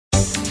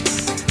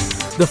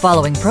The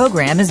following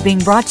program is being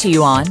brought to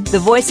you on the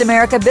Voice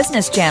America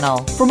Business Channel.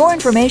 For more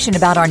information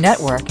about our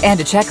network and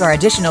to check our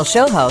additional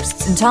show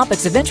hosts and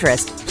topics of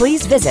interest,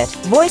 please visit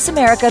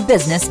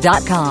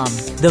voiceamericabusiness.com.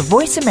 The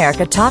Voice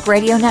America Talk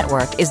Radio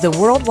Network is the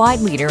worldwide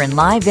leader in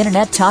live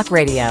Internet talk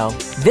radio.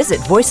 Visit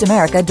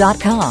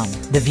voiceamerica.com.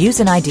 The views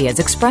and ideas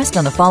expressed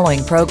on the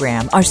following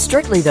program are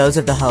strictly those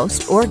of the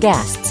host or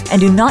guests and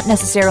do not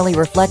necessarily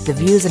reflect the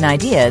views and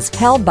ideas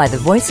held by the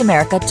Voice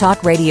America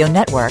Talk Radio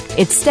Network,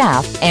 its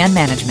staff, and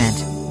management.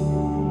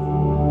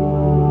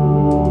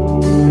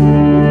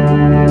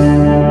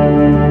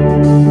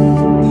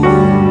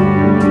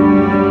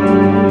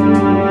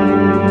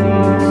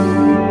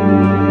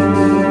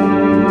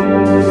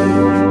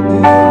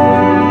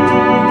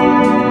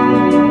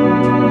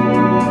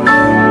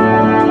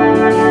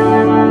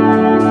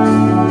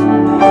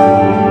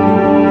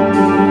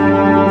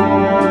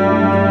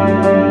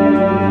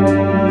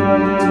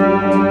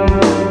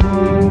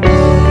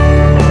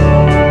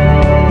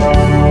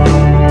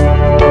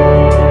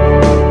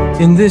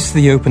 In this,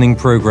 the opening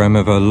program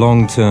of a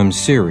long-term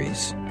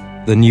series,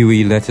 the new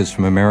eLetter's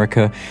from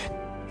America,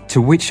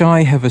 to which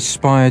I have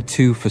aspired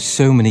to for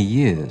so many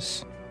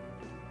years.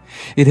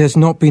 It has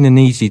not been an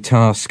easy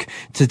task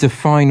to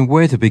define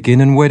where to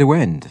begin and where to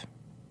end.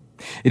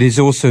 It is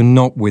also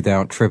not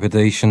without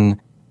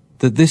trepidation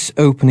that this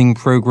opening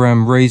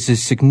program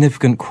raises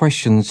significant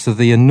questions to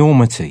the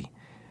enormity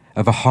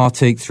of a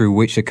heartache through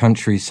which a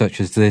country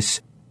such as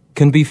this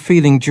can be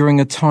feeling during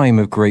a time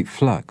of great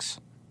flux.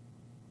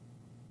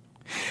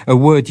 A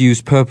word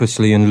used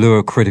purposely in lieu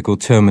of critical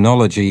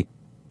terminology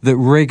that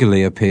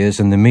regularly appears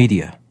in the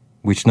media,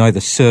 which neither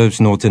serves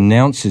nor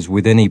denounces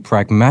with any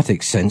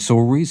pragmatic sense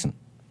or reason.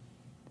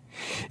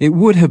 It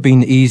would have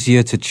been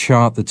easier to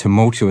chart the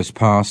tumultuous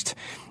past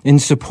in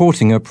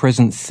supporting a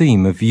present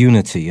theme of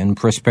unity and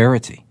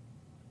prosperity.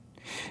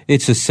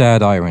 It's a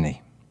sad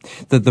irony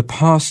that the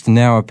past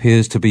now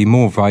appears to be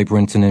more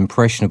vibrant and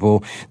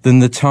impressionable than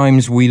the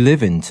times we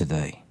live in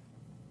today.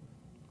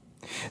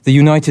 The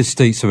United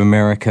States of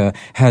America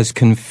has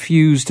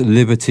confused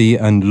liberty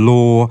and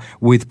law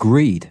with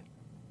greed,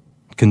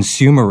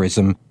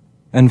 consumerism,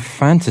 and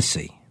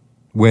fantasy,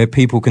 where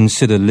people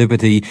consider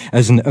liberty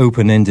as an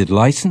open-ended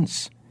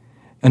license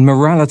and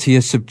morality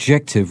a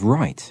subjective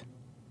right.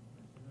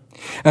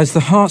 As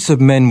the hearts of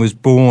men was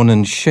born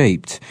and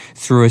shaped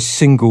through a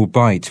single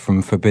bite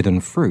from forbidden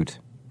fruit,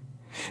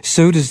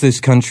 so does this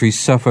country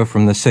suffer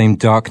from the same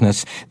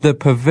darkness that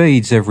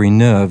pervades every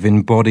nerve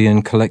in body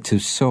and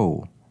collective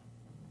soul.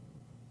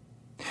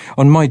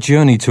 On my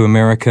journey to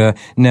America,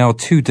 now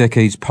 2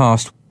 decades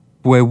past,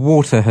 where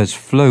water has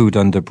flowed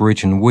under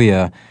bridge and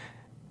weir,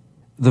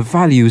 the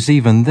values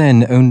even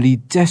then only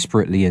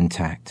desperately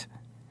intact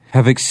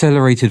have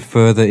accelerated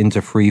further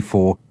into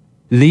freefall,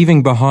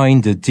 leaving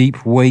behind a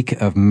deep wake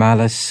of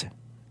malice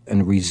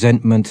and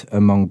resentment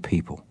among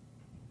people.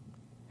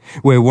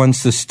 Where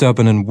once the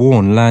stubborn and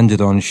worn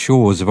landed on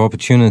shores of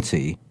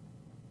opportunity,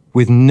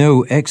 with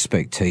no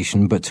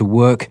expectation but to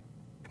work,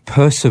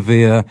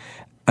 persevere,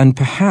 and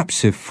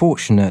perhaps, if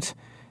fortunate,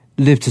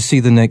 live to see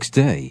the next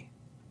day.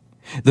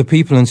 The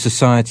people and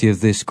society of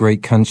this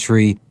great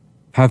country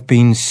have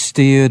been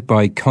steered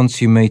by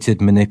consummated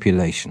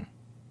manipulation,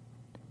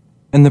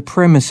 and the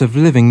premise of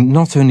living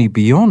not only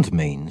beyond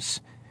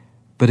means,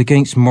 but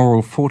against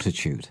moral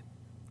fortitude.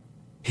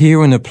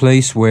 Here in a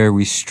place where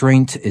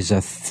restraint is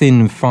a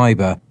thin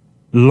fibre,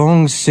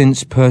 long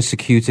since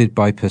persecuted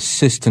by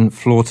persistent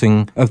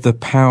flaunting of the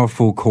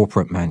powerful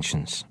corporate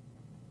mansions.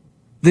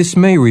 This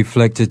may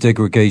reflect a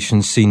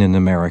degradation seen in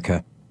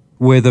America,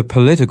 where the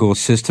political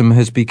system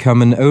has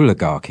become an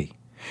oligarchy,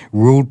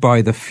 ruled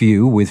by the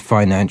few with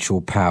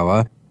financial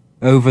power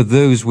over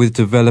those with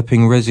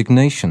developing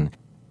resignation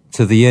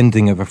to the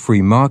ending of a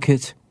free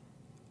market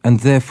and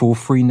therefore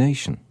free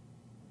nation.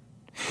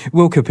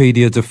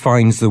 Wikipedia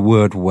defines the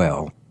word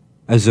well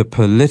as a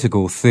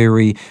political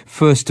theory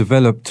first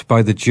developed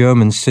by the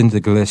German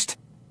syndicalist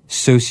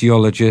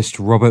sociologist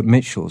Robert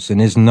Mitchell in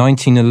his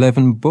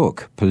 1911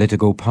 book,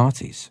 Political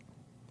Parties.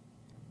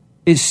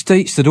 It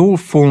states that all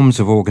forms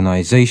of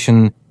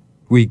organization,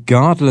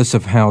 regardless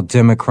of how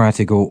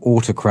democratic or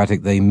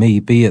autocratic they may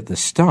be at the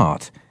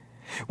start,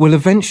 will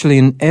eventually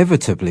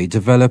inevitably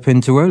develop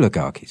into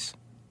oligarchies.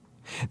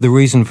 The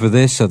reason for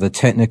this are the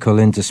technical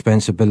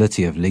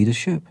indispensability of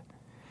leadership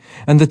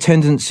and the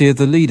tendency of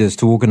the leaders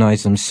to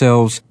organize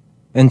themselves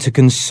and to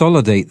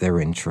consolidate their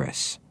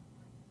interests,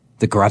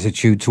 the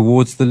gratitude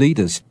towards the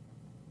leaders,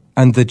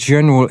 and the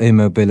general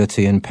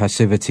immobility and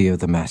passivity of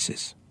the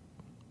masses.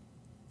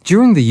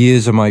 During the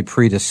years of my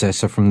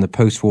predecessor from the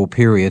post-war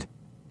period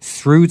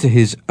through to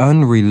his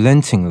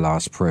unrelenting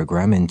last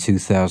program in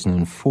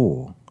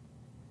 2004,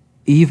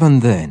 even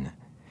then,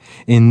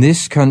 in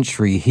this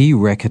country he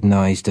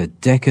recognized a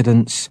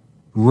decadence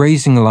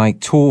raising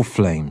like tall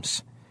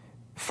flames,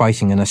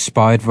 fighting an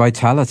aspired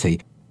vitality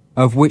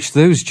of which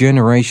those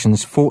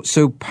generations fought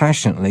so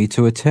passionately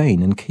to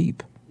attain and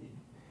keep,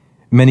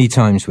 many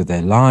times with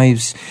their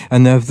lives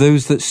and of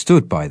those that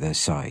stood by their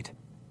side.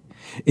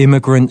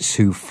 Immigrants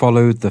who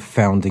followed the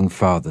founding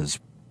fathers,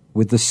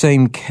 with the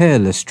same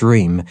careless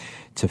dream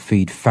to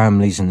feed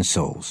families and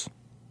souls.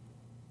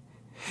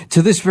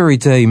 To this very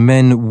day,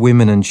 men,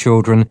 women and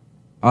children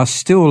are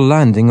still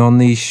landing on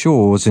these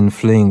shores and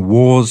fleeing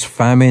wars,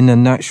 famine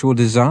and natural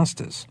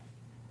disasters.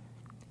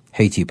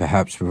 Haiti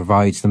perhaps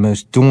provides the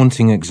most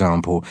daunting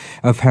example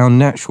of how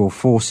natural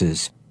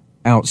forces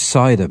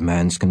outside of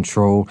man's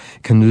control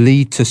can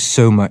lead to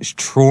so much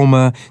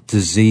trauma,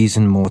 disease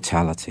and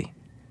mortality.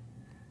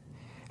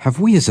 Have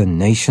we as a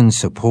nation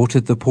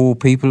supported the poor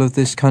people of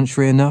this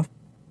country enough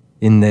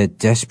in their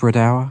desperate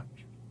hour?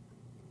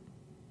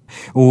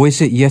 Or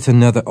is it yet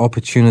another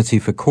opportunity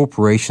for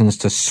corporations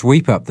to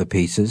sweep up the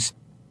pieces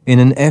in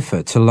an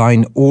effort to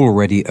line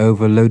already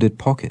overloaded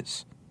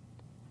pockets?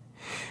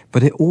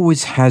 But it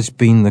always has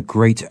been the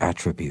great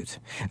attribute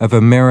of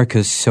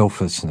America's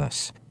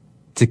selflessness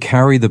to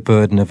carry the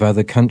burden of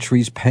other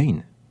countries'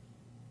 pain.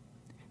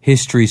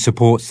 History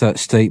supports that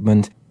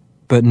statement,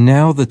 but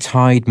now the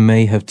tide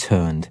may have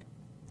turned,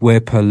 where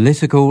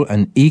political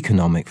and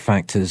economic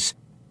factors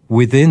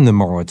within the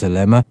moral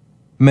dilemma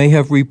may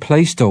have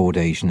replaced old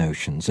age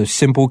notions of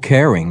simple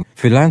caring,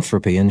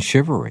 philanthropy and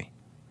chivalry.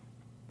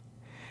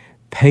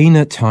 Pain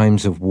at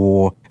times of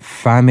war,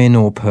 famine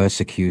or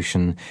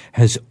persecution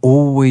has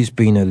always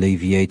been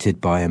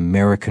alleviated by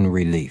American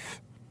relief.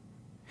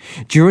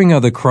 During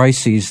other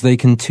crises, they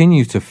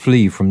continue to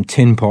flee from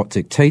tin-pot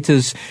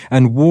dictators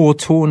and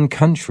war-torn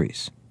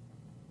countries,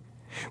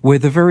 where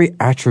the very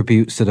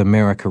attributes that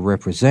America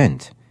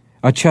represent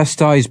are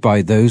chastised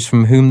by those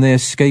from whom they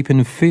escape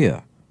in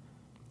fear.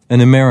 An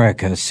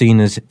America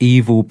seen as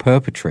evil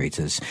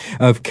perpetrators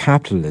of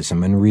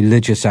capitalism and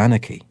religious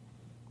anarchy.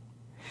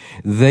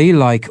 They,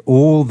 like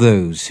all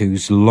those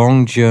whose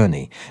long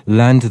journey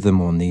landed them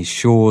on these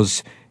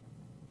shores,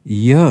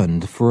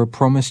 yearned for a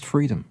promised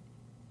freedom.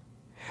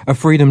 A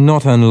freedom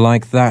not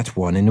unlike that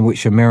one in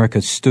which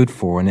America stood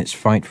for in its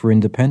fight for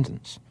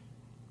independence,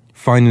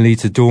 finally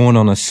to dawn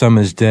on a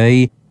summer's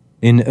day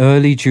in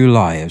early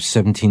July of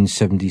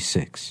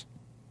 1776.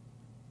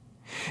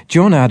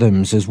 John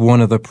Adams, as one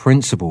of the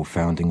principal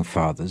founding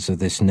fathers of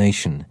this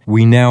nation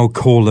we now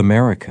call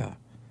America,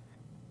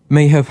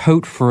 may have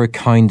hoped for a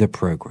kinder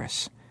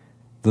progress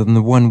than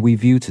the one we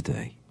view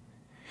today,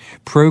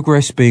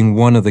 progress being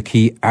one of the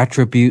key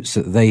attributes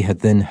that they had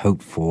then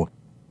hoped for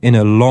in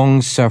a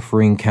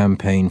long-suffering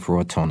campaign for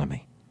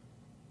autonomy.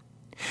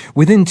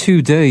 Within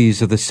 2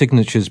 days of the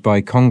signatures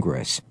by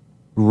Congress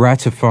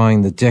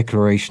ratifying the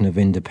Declaration of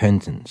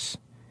Independence,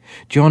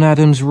 John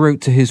Adams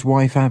wrote to his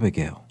wife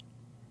Abigail,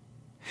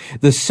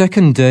 "The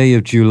 2nd day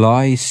of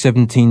July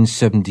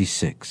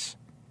 1776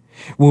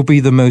 will be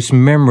the most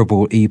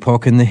memorable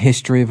epoch in the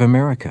history of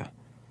America.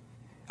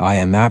 I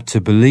am apt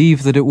to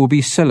believe that it will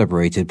be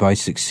celebrated by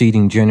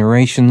succeeding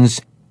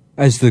generations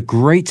as the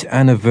great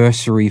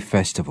anniversary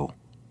festival.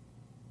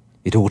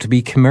 It ought to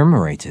be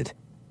commemorated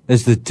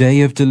as the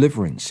day of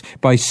deliverance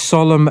by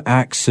solemn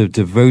acts of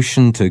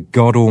devotion to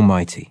God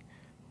Almighty.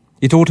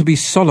 It ought to be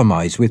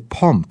solemnized with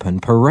pomp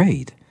and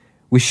parade,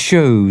 with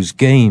shows,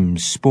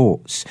 games,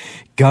 sports,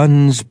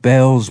 guns,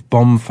 bells,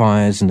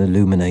 bonfires, and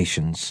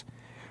illuminations,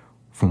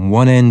 from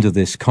one end of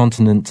this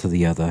continent to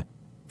the other,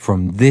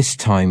 from this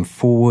time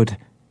forward,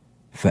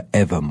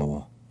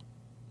 forevermore."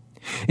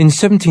 In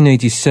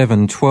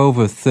 1787, 12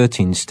 of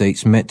 13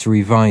 states met to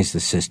revise the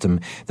system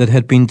that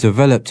had been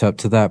developed up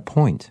to that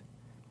point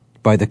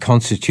by the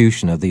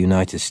Constitution of the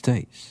United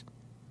States.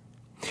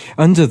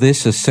 Under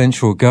this, a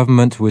central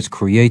government was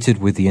created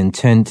with the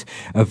intent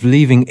of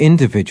leaving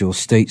individual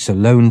states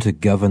alone to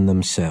govern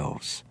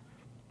themselves.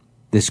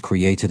 This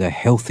created a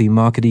healthy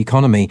market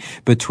economy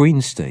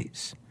between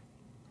states.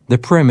 The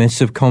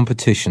premise of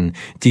competition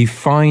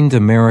defined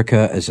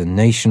America as a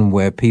nation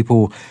where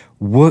people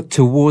worked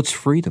towards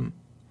freedom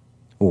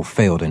or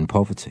failed in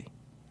poverty.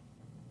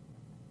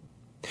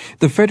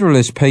 The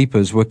Federalist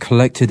Papers were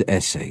collected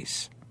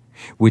essays,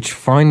 which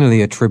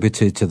finally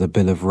attributed to the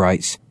Bill of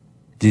Rights,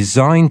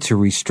 designed to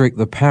restrict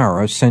the power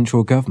of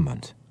central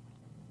government.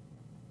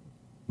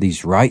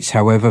 These rights,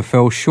 however,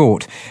 fell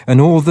short,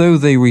 and although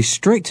they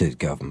restricted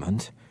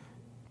government,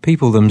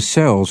 people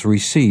themselves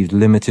received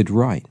limited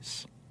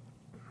rights.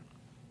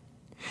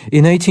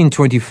 In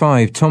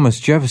 1825, Thomas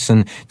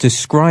Jefferson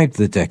described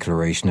the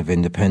Declaration of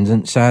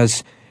Independence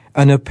as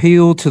an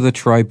appeal to the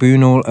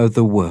tribunal of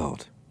the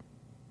world.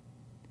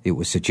 It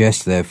would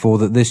suggest, therefore,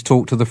 that this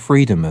talked to the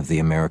freedom of the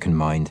American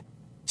mind,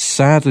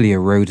 sadly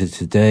eroded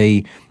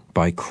today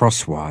by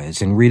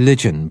crosswires in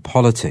religion,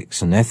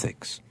 politics, and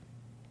ethics.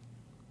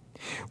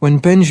 When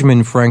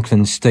Benjamin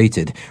Franklin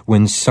stated,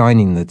 when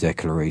signing the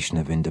Declaration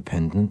of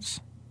Independence,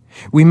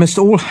 "We must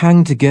all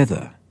hang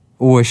together,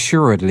 or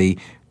assuredly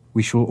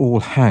we shall all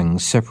hang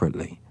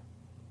separately,"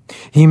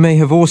 he may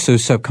have also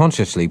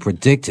subconsciously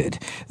predicted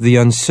the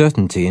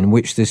uncertainty in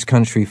which this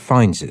country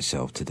finds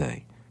itself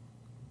today.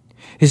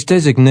 His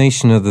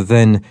designation of the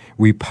then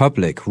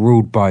republic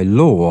ruled by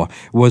law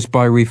was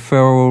by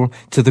referral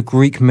to the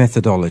Greek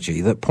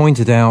methodology that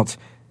pointed out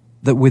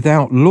that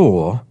without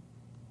law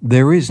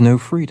there is no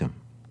freedom.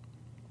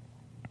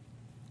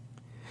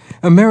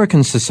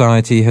 American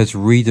society has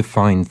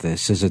redefined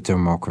this as a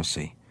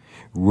democracy,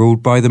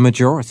 ruled by the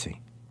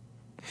majority,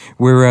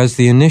 whereas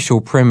the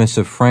initial premise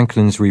of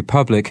Franklin's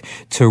republic,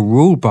 to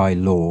rule by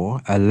law,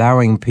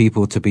 allowing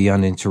people to be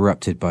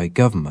uninterrupted by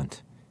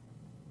government,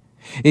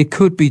 it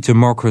could be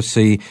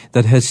democracy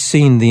that has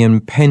seen the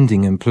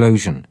impending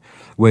implosion,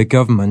 where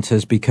government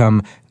has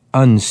become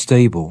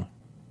unstable.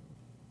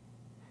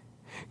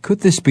 Could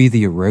this be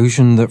the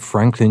erosion that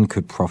Franklin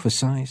could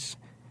prophesize?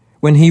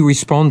 When he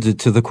responded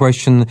to the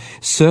question,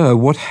 "Sir,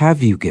 what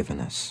have you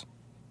given us?"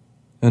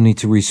 Only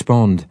to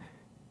respond,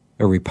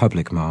 "A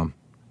republic, ma'am,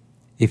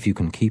 if you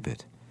can keep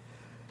it."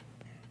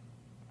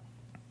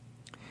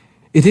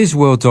 It is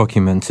well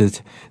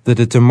documented that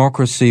a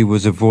democracy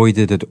was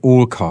avoided at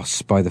all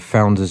costs by the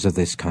founders of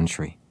this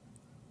country.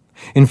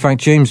 In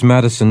fact, James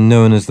Madison,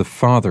 known as the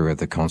father of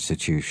the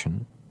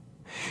Constitution,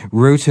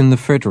 wrote in The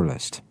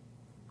Federalist,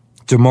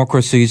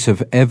 "Democracies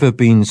have ever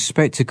been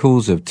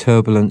spectacles of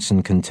turbulence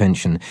and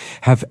contention,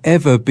 have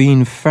ever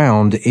been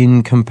found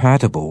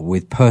incompatible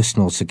with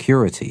personal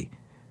security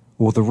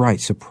or the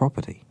rights of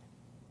property,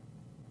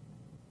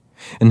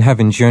 and have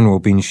in general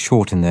been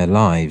short in their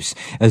lives,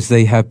 as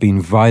they have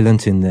been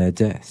violent in their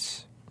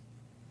deaths."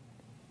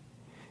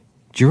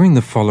 During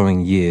the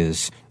following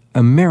years,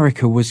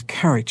 America was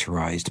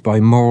characterized by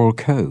moral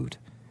code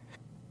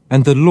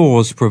and the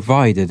laws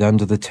provided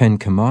under the Ten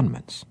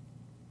Commandments.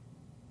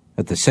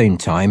 At the same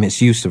time,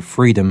 its use of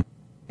freedom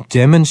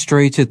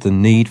demonstrated the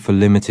need for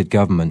limited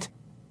government,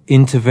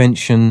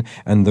 intervention,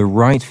 and the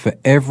right for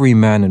every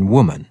man and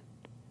woman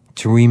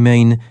to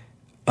remain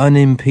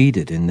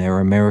unimpeded in their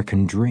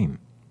American dream.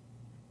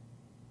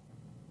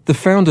 The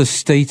founders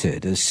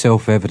stated as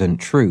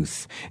self-evident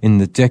truth in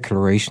the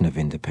Declaration of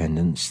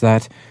Independence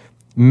that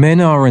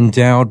men are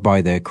endowed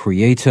by their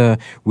Creator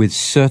with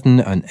certain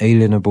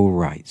unalienable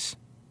rights,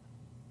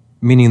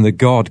 meaning that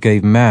God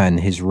gave man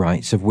his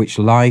rights, of which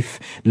life,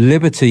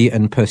 liberty,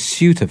 and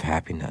pursuit of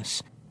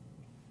happiness.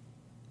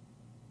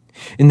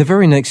 In the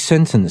very next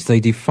sentence, they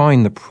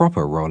define the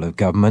proper role of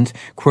government,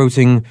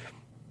 quoting,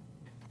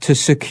 "To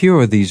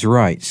secure these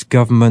rights,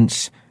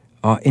 governments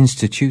are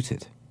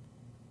instituted."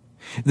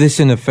 This,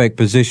 in effect,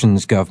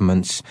 positions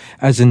governments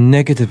as a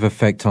negative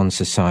effect on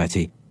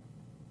society,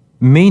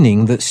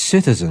 meaning that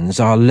citizens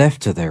are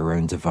left to their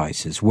own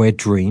devices, where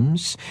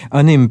dreams,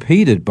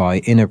 unimpeded by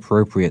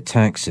inappropriate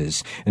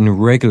taxes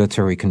and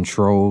regulatory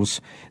controls,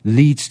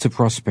 leads to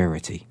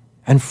prosperity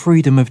and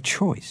freedom of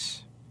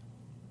choice.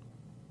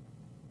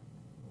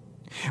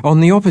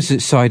 On the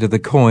opposite side of the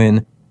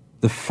coin,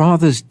 the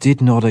fathers did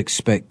not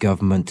expect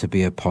government to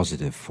be a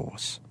positive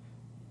force.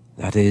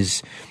 That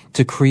is,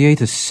 to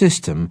create a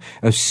system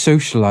of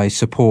socialized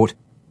support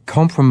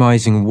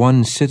compromising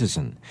one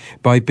citizen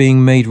by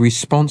being made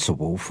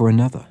responsible for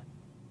another.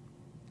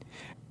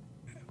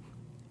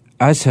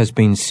 As has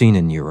been seen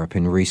in Europe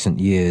in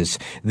recent years,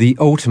 the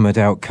ultimate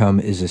outcome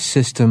is a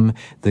system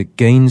that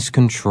gains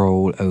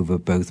control over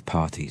both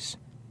parties.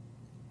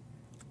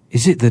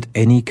 Is it that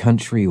any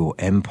country or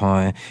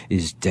empire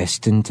is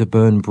destined to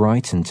burn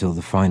bright until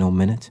the final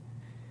minute?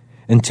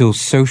 Until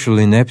social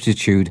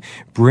ineptitude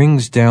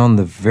brings down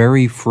the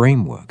very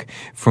framework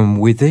from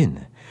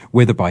within,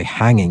 whether by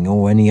hanging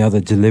or any other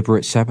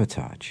deliberate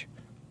sabotage?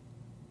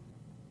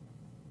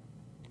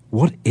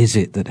 What is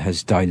it that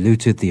has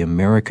diluted the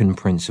American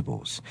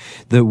principles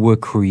that were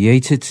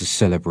created to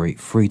celebrate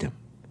freedom,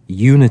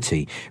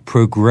 unity,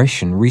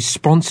 progression,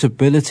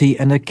 responsibility,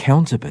 and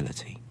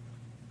accountability?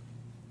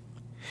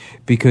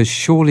 Because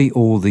surely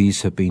all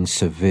these have been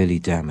severely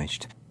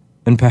damaged,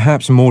 and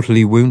perhaps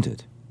mortally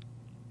wounded.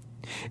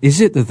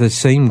 Is it that the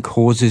same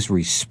causes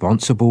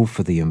responsible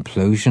for the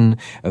implosion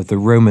of the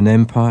Roman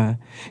Empire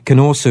can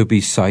also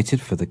be cited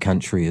for the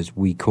country as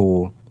we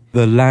call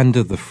the land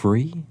of the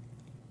free?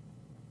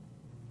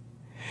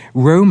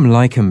 Rome,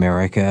 like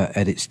America,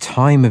 at its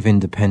time of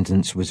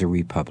independence was a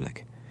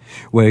republic,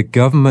 where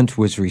government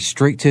was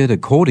restricted,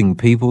 according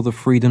people the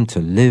freedom to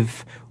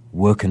live,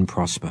 work and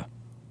prosper.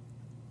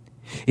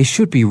 It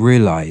should be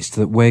realized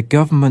that where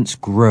governments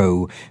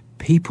grow,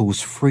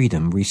 people's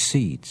freedom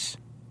recedes.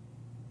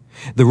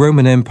 The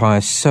Roman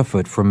Empire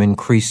suffered from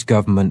increased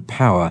government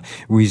power,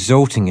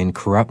 resulting in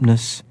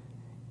corruptness,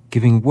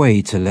 giving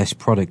way to less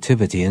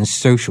productivity and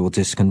social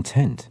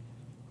discontent.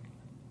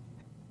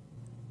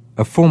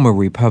 A former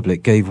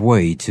republic gave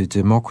way to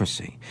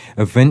democracy,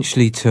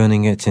 eventually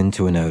turning it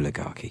into an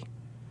oligarchy.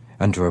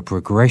 Under a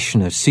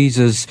progression of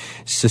Caesars,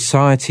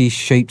 society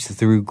shaped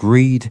through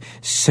greed,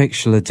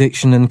 sexual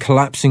addiction, and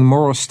collapsing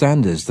moral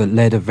standards that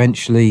led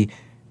eventually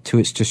to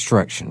its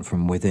destruction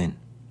from within.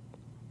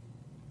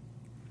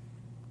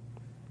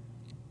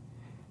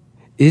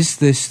 Is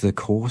this the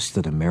course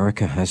that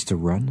America has to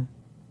run?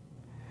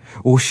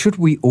 Or should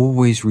we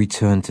always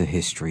return to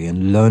history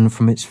and learn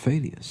from its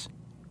failures?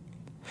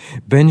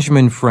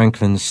 Benjamin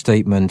Franklin's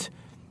statement,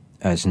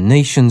 "As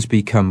nations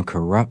become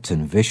corrupt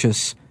and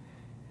vicious,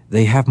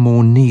 they have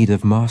more need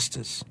of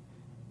masters,"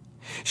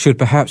 should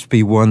perhaps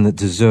be one that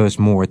deserves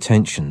more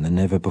attention than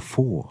ever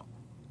before.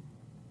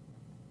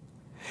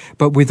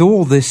 But with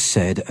all this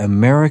said,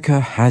 America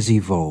has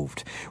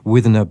evolved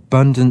with an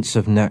abundance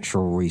of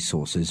natural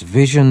resources,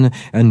 vision,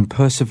 and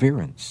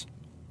perseverance.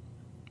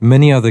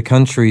 Many other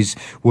countries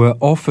were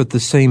offered the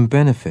same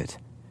benefit,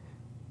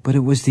 but it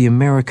was the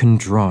American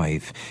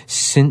drive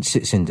since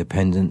its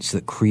independence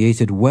that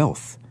created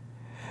wealth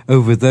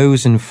over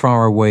those in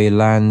faraway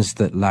lands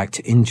that lacked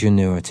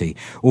ingenuity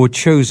or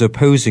chose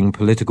opposing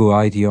political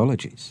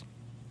ideologies.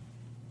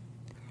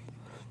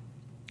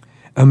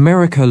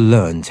 America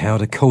learned how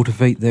to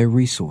cultivate their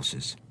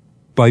resources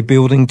by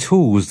building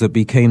tools that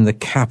became the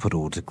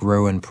capital to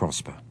grow and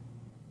prosper.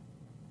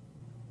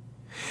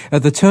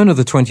 At the turn of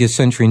the 20th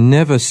century,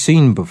 never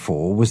seen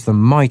before was the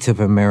might of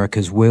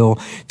America's will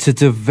to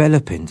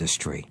develop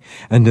industry,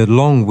 and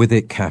along with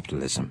it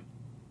capitalism.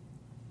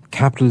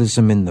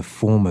 Capitalism in the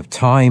form of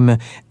time,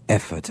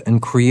 effort,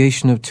 and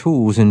creation of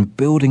tools in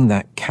building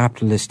that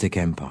capitalistic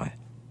empire.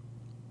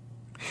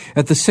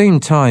 At the same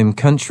time,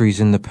 countries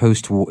in the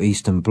post-war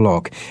Eastern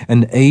Bloc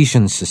and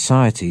Asian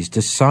societies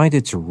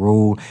decided to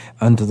rule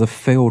under the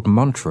failed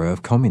mantra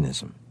of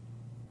communism.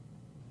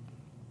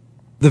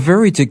 The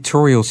very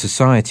dictatorial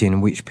society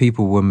in which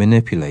people were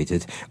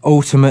manipulated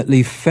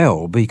ultimately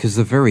fell because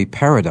the very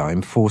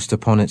paradigm forced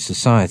upon its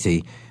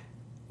society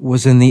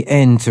was in the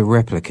end to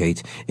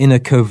replicate in a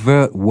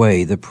covert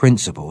way the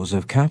principles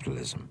of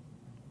capitalism.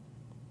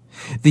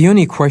 The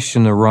only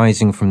question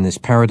arising from this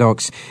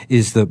paradox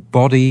is the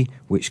body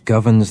which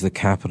governs the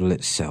capital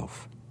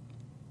itself.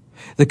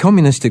 The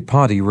Communistic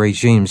Party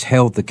regimes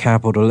held the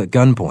capital at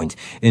gunpoint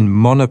in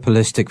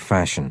monopolistic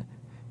fashion,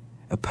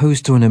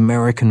 opposed to an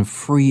American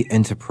free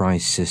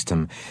enterprise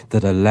system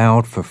that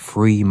allowed for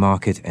free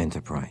market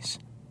enterprise.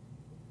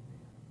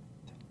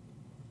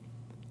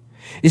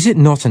 Is it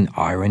not an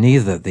irony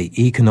that the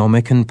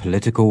economic and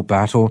political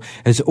battle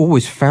has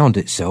always found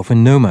itself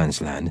in no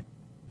man's land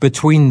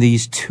between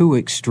these two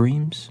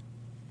extremes?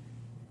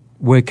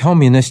 Where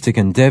communistic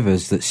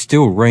endeavors that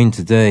still reign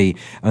today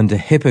under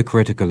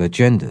hypocritical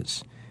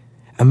agendas,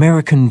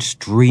 Americans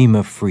dream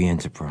of free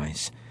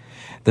enterprise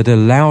that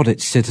allowed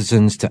its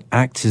citizens to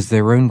act as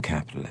their own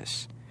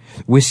capitalists,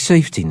 with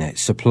safety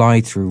nets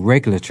supplied through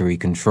regulatory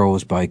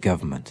controls by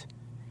government,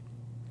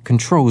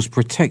 controls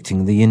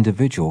protecting the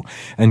individual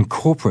and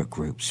corporate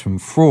groups from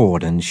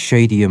fraud and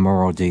shady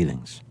immoral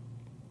dealings.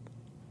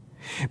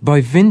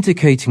 By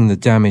vindicating the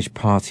damaged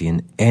party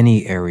in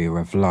any area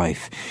of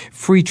life,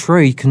 free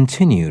trade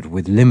continued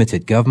with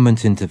limited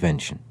government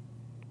intervention,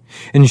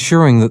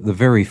 ensuring that the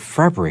very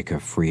fabric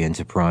of free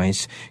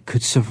enterprise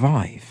could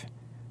survive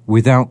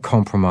without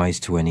compromise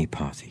to any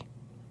party.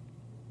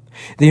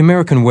 The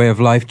American way of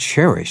life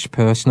cherished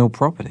personal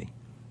property,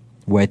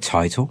 where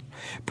title,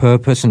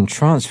 purpose, and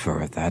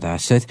transfer of that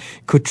asset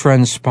could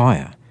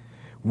transpire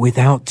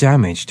without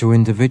damage to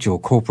individual,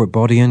 corporate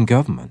body, and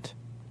government.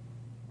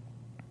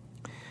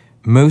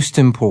 Most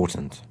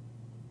important,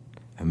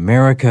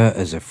 America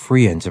as a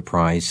free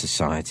enterprise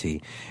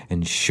society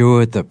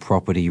ensured that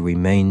property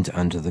remained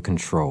under the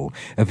control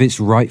of its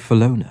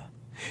rightful owner,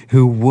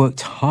 who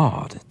worked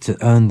hard to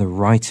earn the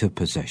right of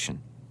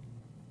possession.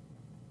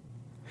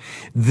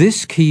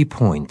 This key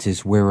point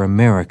is where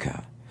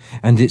America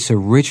and its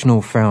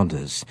original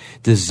founders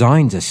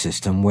designed a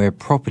system where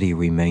property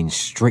remained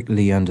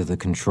strictly under the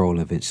control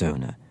of its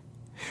owner,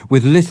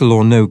 with little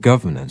or no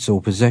governance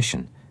or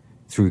possession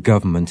through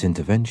government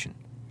intervention,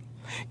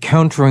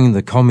 countering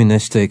the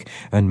communistic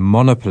and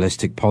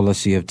monopolistic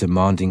policy of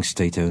demanding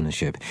state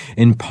ownership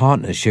in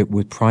partnership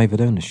with private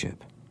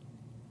ownership.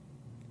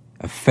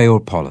 A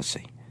failed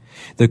policy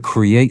that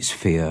creates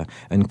fear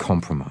and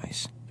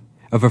compromise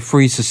of a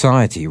free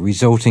society,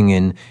 resulting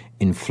in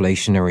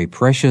inflationary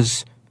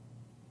pressures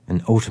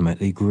and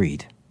ultimately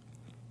greed.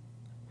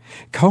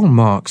 Karl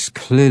Marx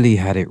clearly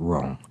had it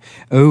wrong,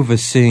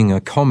 overseeing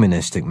a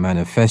communistic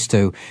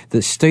manifesto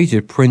that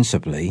stated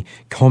principally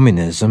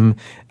communism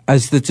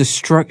as the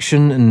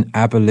destruction and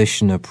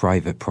abolition of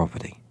private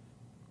property.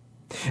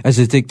 As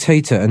a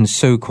dictator and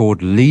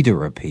so-called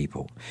leader of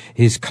people,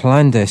 his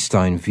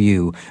clandestine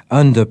view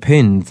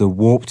underpinned the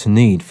warped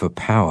need for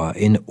power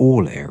in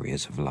all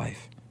areas of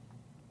life.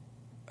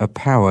 A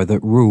power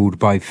that ruled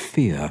by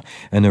fear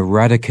and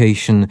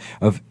eradication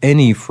of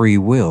any free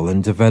will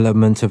and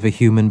development of a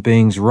human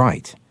being's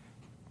right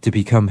to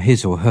become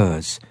his or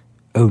hers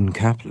own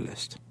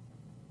capitalist.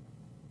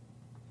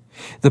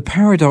 The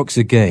paradox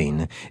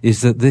again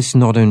is that this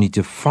not only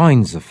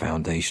defines the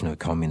foundation of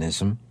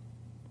communism,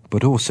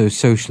 but also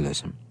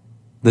socialism,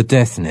 the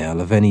death knell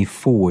of any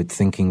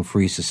forward-thinking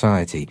free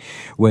society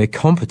where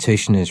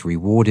competition is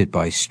rewarded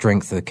by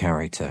strength of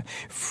character,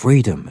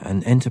 freedom,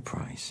 and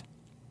enterprise.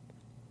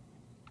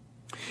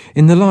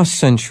 In the last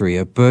century,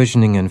 a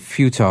burgeoning and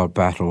futile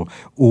battle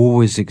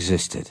always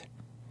existed,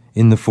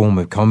 in the form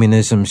of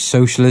communism,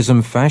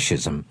 socialism,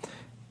 fascism,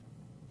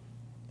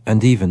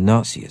 and even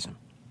Nazism,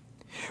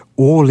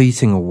 all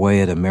eating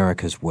away at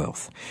America's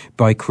wealth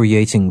by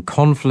creating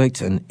conflict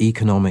and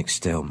economic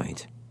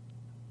stalemate.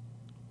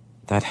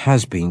 That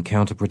has been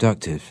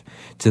counterproductive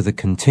to the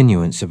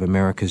continuance of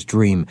America's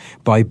dream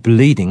by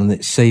bleeding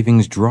its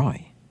savings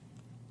dry.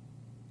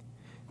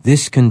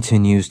 This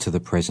continues to the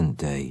present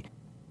day,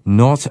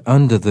 not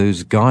under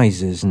those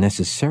guises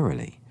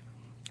necessarily,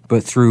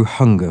 but through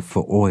hunger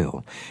for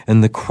oil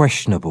and the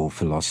questionable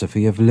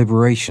philosophy of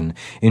liberation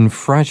in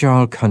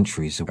fragile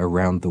countries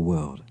around the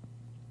world.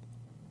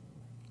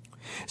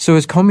 So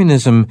as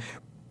communism,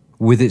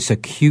 with its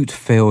acute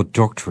failed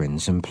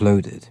doctrines,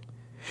 imploded,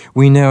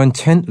 we now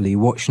intently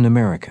watch in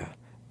America,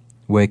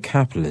 where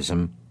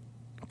capitalism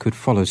could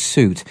follow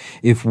suit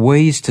if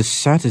ways to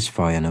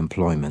satisfy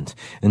unemployment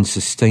and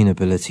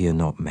sustainability are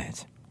not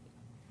met.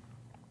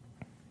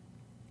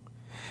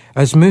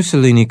 As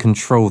Mussolini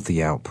controlled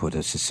the output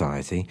of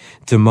society,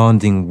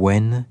 demanding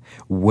when,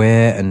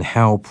 where, and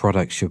how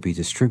products should be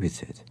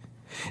distributed,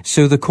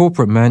 so the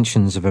corporate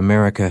mansions of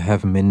America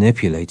have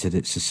manipulated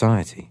its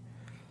society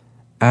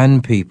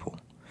and people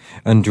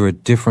under a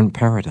different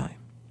paradigm,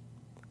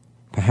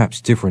 perhaps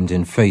different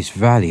in face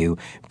value,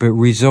 but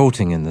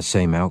resulting in the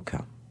same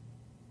outcome.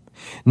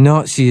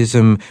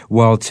 Nazism,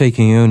 while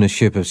taking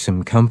ownership of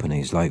some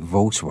companies like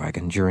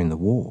Volkswagen during the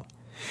war,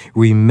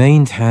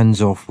 remained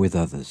hands-off with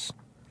others.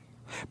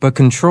 But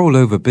control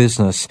over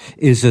business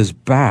is as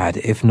bad,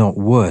 if not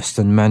worse,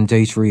 than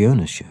mandatory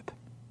ownership.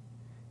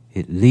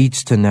 It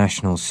leads to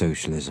National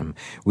Socialism,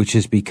 which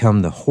has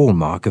become the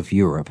hallmark of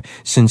Europe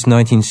since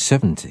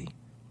 1970,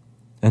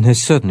 and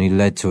has certainly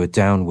led to a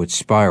downward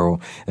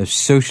spiral of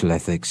social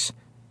ethics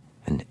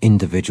and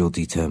individual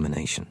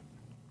determination.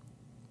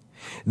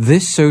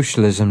 This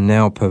socialism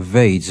now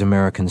pervades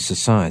American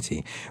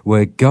society,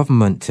 where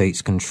government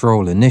takes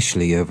control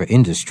initially over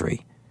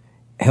industry,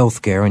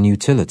 healthcare, and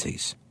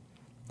utilities.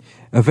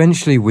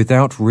 Eventually,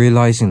 without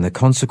realizing the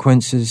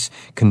consequences,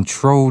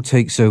 control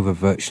takes over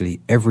virtually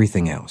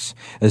everything else,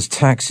 as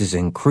taxes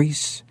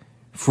increase,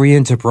 free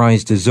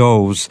enterprise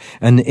dissolves,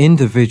 and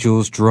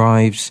individuals'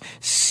 drives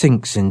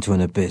sinks into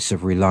an abyss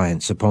of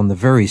reliance upon the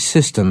very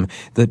system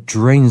that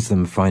drains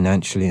them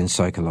financially and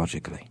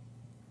psychologically.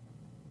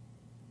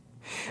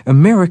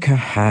 America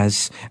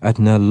has, at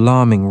an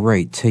alarming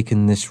rate,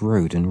 taken this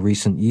road in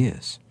recent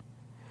years.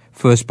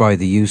 First by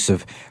the use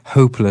of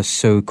hopeless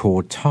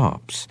so-called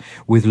TARPs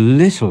with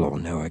little or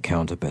no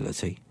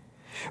accountability,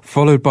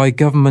 followed by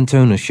government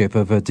ownership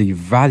of a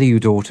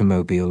devalued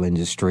automobile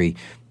industry,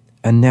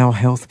 and now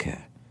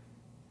healthcare,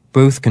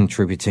 both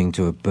contributing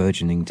to a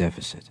burgeoning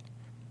deficit.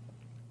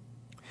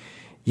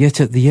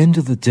 Yet at the end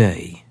of the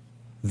day,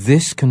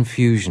 this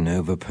confusion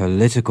over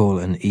political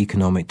and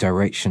economic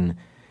direction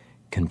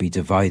can be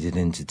divided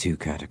into two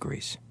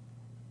categories.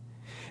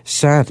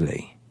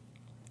 Sadly,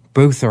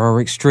 both are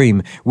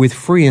extreme, with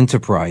free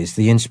enterprise,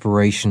 the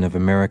inspiration of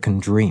American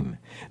dream,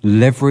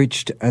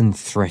 leveraged and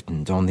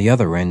threatened on the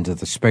other end of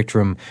the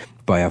spectrum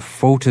by a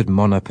faltered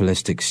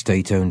monopolistic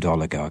state-owned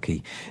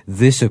oligarchy,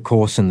 this of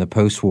course in the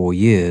post-war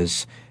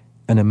years,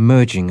 an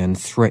emerging and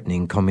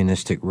threatening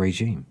communistic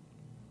regime.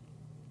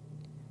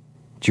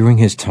 During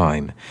his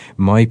time,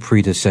 my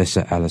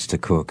predecessor Alistair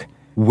Cooke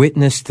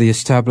witnessed the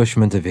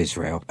establishment of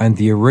Israel and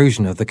the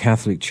erosion of the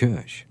Catholic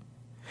Church,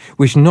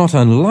 which, not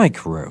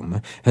unlike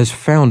Rome, has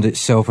found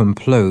itself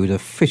implode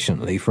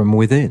efficiently from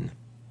within.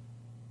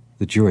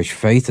 The Jewish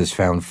faith has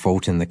found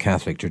fault in the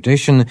Catholic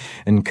tradition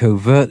and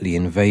covertly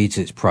invades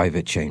its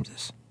private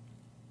chambers.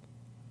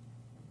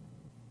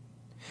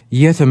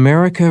 Yet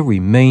America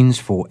remains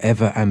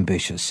forever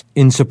ambitious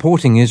in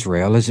supporting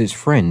Israel as its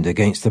friend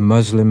against the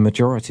Muslim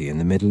majority in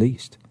the Middle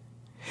East,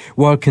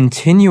 while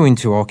continuing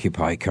to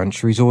occupy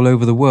countries all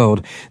over the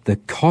world, the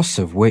costs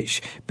of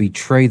which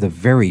betray the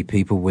very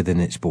people within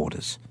its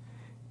borders,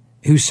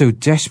 who so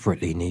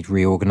desperately need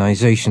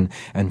reorganization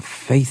and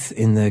faith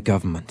in their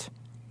government.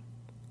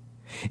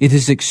 It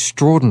is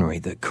extraordinary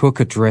that Cooke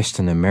addressed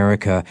in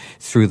America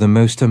through the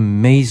most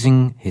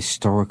amazing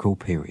historical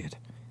period.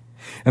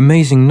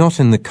 Amazing not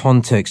in the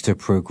context of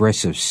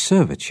progressive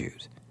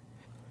servitude,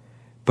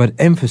 but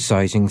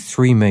emphasizing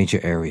three major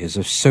areas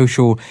of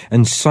social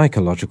and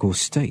psychological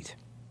state.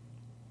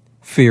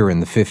 Fear in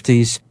the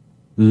 50s,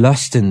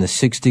 lust in the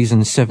 60s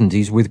and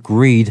 70s, with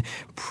greed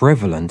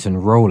prevalent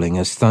and rolling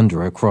as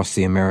thunder across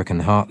the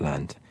American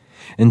heartland,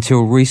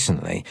 until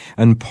recently,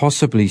 and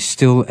possibly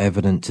still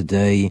evident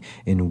today,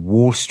 in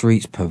Wall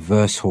Street's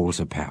perverse halls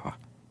of power.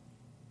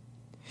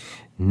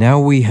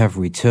 Now we have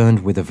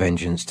returned with a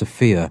vengeance to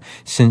fear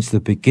since the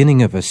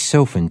beginning of a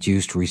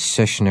self-induced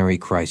recessionary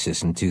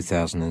crisis in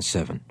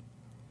 2007.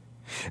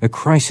 A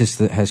crisis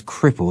that has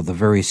crippled the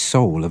very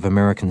soul of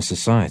American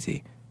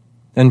society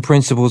and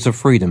principles of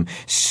freedom,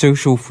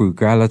 social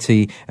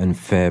frugality, and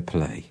fair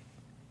play.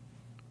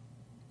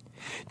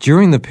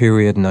 During the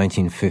period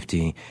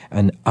 1950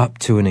 and up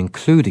to and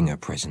including a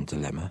present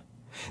dilemma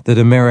that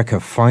America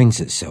finds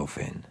itself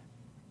in,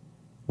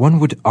 one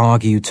would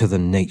argue to the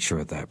nature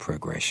of that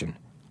progression.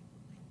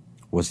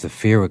 Was the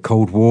fear of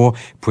Cold War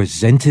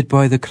presented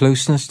by the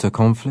closeness to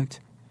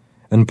conflict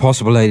and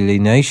possible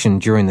alienation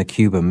during the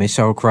Cuban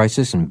Missile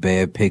Crisis and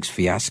Bear Pigs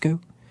fiasco?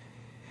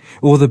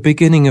 Or the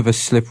beginning of a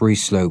slippery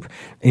slope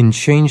in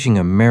changing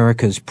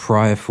America's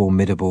prior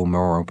formidable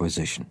moral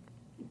position?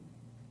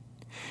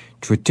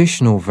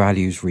 Traditional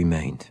values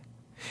remained,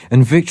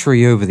 and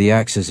victory over the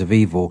axis of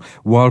evil,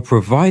 while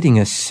providing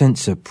a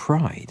sense of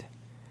pride,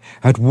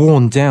 had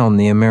worn down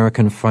the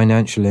American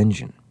financial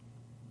engine.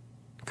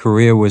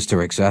 Korea was to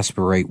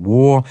exasperate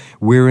war,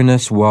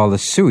 weariness, while the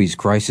Suez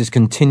Crisis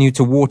continued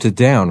to water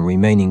down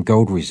remaining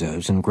gold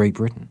reserves in Great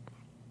Britain.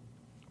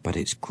 But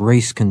its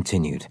grace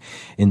continued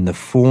in the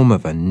form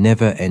of a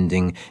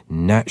never-ending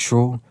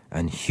natural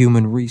and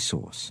human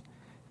resource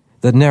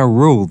that now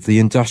ruled the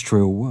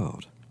industrial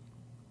world.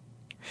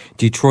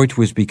 Detroit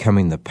was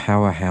becoming the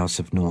powerhouse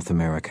of North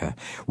America,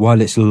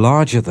 while its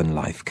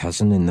larger-than-life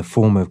cousin in the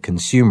form of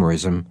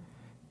consumerism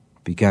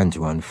began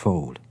to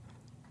unfold.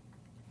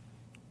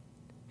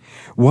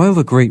 While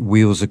the great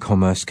wheels of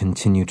commerce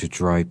continued to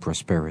drive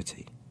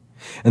prosperity,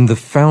 and the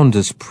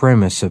founder's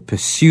premise of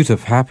pursuit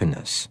of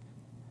happiness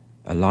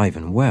alive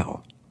and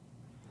well,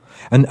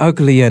 an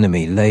ugly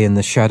enemy lay in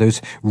the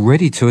shadows,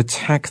 ready to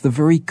attack the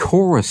very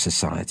core of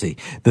society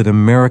that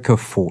America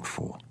fought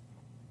for.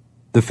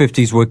 The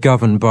 50s were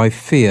governed by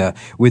fear,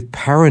 with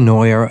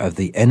paranoia of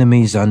the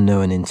enemy's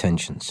unknown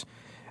intentions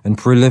and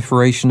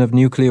proliferation of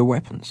nuclear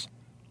weapons.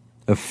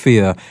 A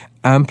fear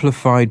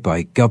amplified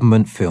by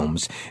government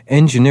films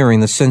engineering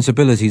the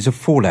sensibilities of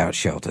fallout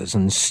shelters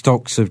and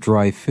stocks of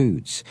dry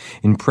foods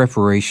in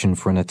preparation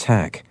for an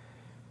attack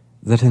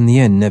that in the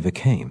end never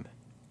came.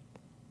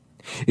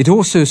 It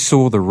also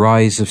saw the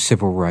rise of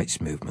civil rights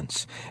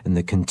movements and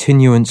the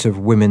continuance of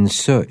women's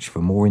search for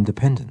more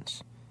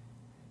independence.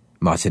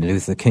 Martin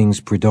Luther King's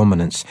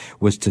predominance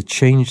was to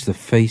change the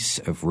face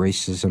of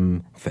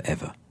racism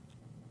forever.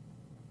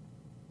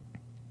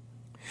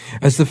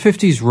 As the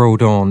 50s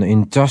rolled on,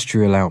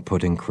 industrial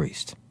output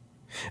increased,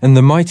 and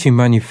the mighty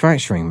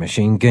manufacturing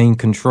machine gained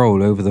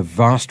control over the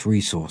vast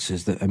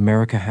resources that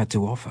America had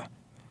to offer.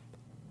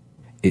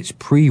 Its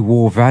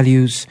pre-war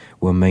values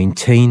were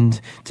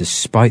maintained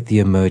despite the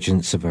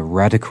emergence of a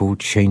radical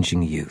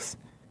changing youth,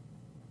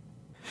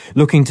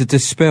 looking to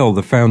dispel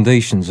the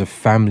foundations of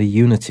family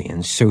unity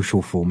and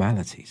social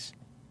formalities.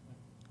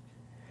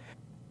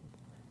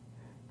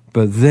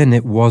 But then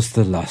it was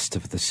the lust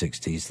of the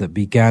 60s that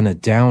began a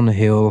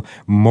downhill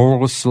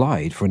moral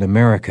slide for an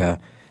America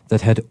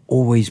that had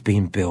always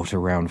been built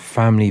around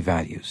family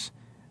values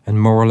and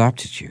moral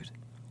aptitude.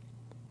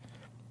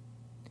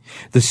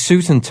 The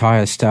suit and tie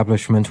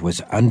establishment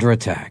was under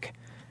attack,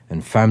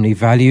 and family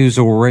values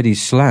already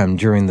slammed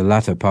during the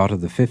latter part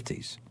of the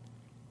 50s.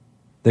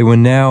 They were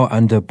now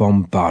under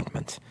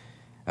bombardment,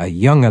 a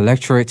young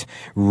electorate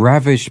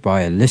ravaged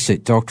by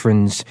illicit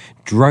doctrines,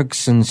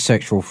 drugs, and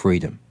sexual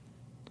freedom,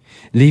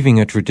 leaving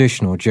a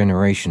traditional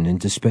generation in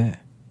despair.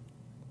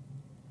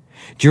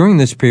 During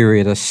this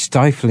period, a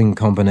stifling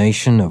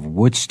combination of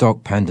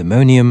Woodstock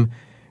pandemonium,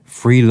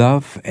 free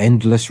love,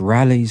 endless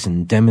rallies,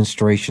 and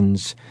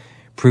demonstrations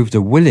proved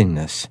a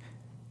willingness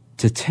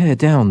to tear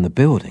down the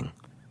building,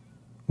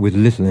 with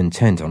little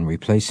intent on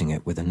replacing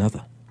it with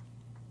another.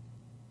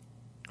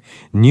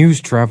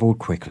 News traveled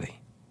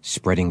quickly,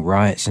 spreading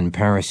riots in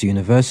Paris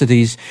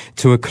universities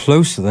to a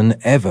closer than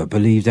ever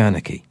believed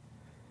anarchy,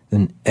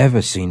 than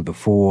ever seen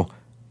before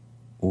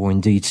or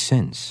indeed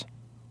since.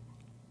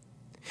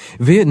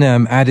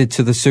 Vietnam added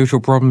to the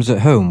social problems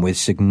at home with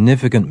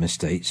significant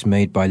mistakes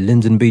made by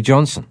Lyndon B.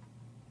 Johnson.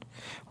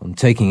 On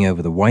taking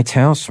over the White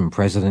House from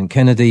President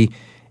Kennedy,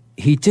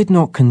 he did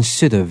not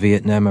consider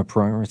Vietnam a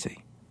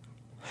priority,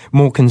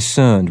 more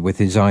concerned with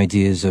his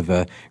ideas of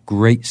a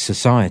great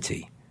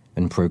society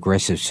and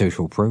progressive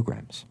social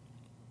programs.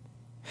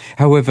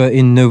 However,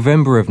 in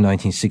November of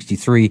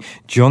 1963,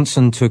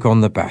 Johnson took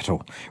on the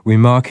battle,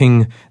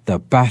 remarking, "The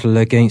battle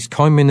against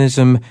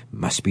communism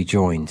must be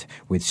joined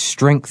with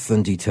strength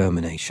and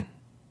determination."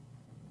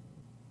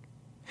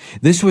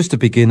 This was to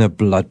begin a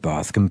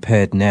bloodbath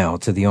compared now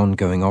to the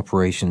ongoing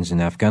operations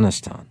in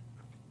Afghanistan,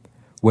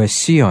 where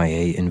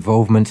CIA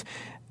involvement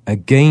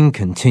again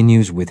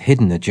continues with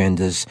hidden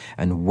agendas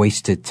and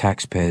wasted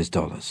taxpayers'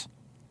 dollars.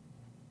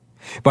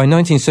 By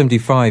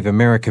 1975,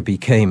 America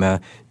became a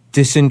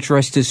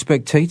disinterested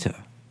spectator,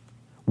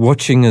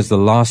 watching as the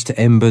last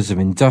embers of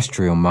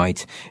industrial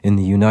might in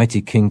the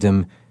United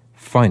Kingdom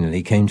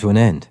finally came to an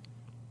end.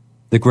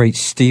 The great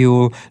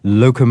steel,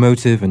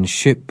 locomotive, and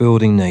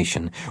shipbuilding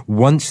nation,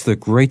 once the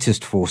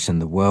greatest force in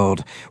the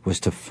world, was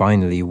to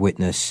finally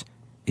witness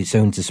its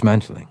own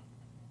dismantling.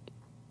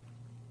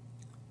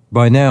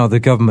 By now,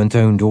 the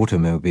government-owned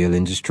automobile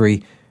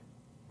industry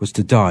was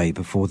to die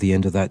before the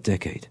end of that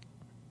decade.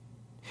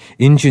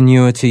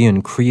 Ingenuity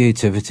and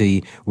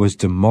creativity was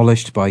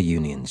demolished by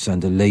unions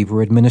under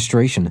Labour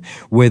administration,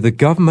 where the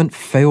government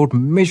failed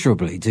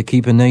miserably to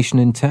keep a nation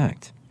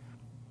intact.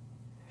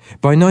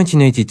 By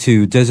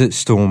 1982, Desert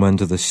Storm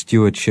under the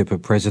stewardship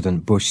of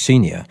President Bush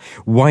Sr.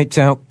 wiped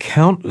out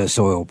countless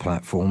oil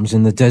platforms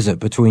in the desert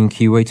between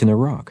Kuwait and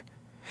Iraq,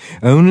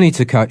 only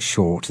to cut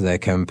short their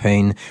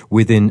campaign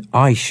within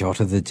eyeshot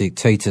of the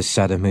dictator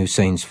Saddam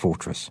Hussein's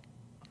fortress.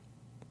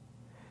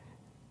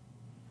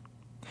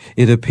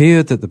 It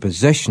appeared that the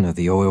possession of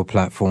the oil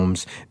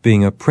platforms,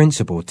 being a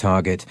principal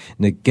target,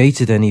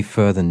 negated any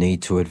further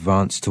need to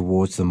advance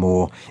towards the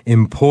more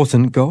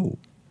important goal.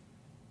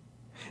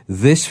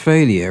 This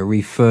failure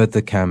referred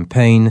the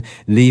campaign,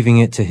 leaving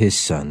it to his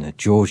son,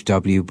 George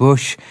W.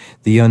 Bush,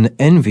 the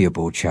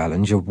unenviable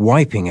challenge of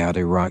wiping out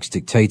Iraq's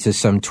dictator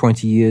some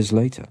 20 years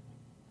later.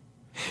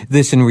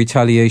 This in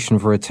retaliation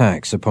for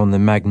attacks upon the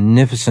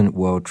magnificent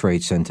World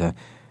Trade Center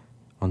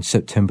on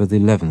September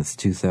 11th,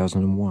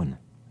 2001.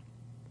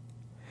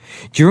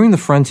 During the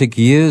frantic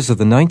years of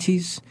the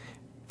 90s,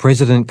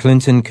 President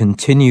Clinton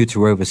continued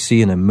to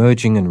oversee an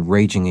emerging and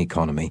raging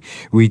economy,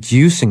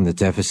 reducing the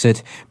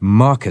deficit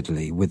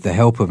markedly with the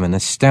help of an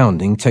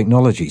astounding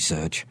technology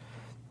surge.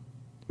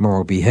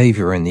 Moral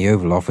behavior in the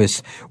Oval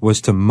Office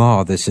was to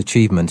mar this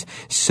achievement,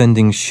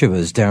 sending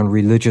shivers down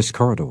religious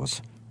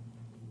corridors.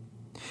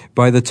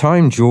 By the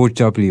time George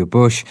W.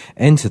 Bush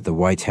entered the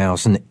White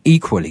House, an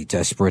equally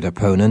desperate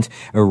opponent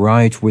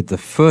arrived with the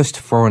first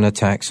foreign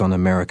attacks on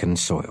American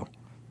soil.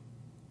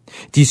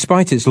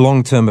 Despite its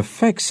long-term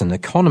effects, an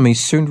economy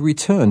soon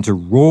returned to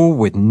roar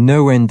with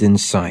no end in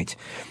sight,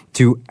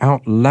 to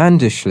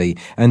outlandishly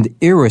and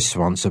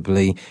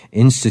irresponsibly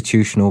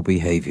institutional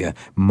behavior,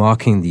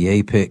 marking the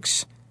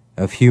apex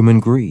of human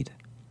greed.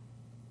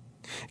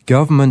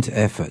 Government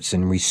efforts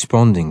in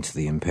responding to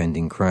the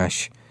impending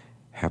crash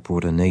have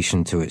brought a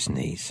nation to its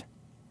knees.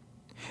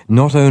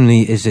 Not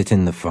only is it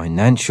in the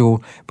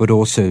financial, but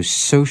also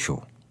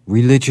social,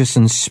 religious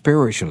and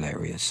spiritual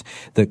areas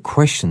that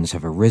questions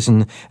have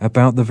arisen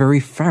about the very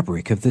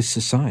fabric of this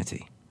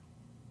society.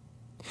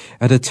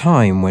 At a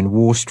time when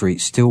Wall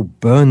Street still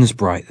burns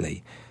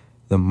brightly,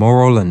 the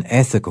moral and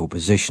ethical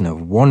position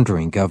of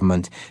wandering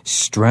government,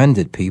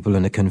 stranded people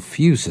in a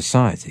confused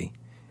society,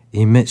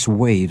 emits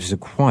waves of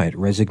quiet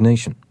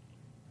resignation.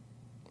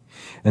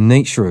 A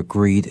nature of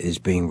greed is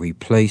being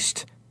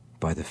replaced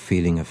by the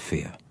feeling of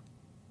fear.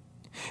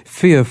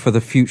 Fear for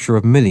the future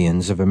of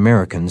millions of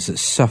Americans that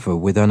suffer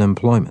with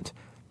unemployment,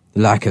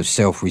 lack of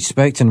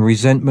self-respect and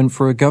resentment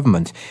for a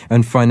government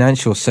and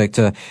financial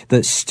sector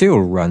that still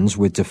runs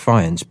with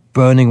defiance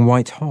burning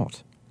white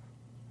hot,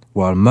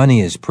 while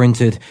money is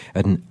printed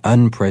at an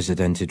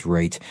unprecedented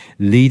rate,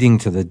 leading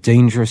to the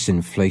dangerous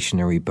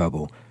inflationary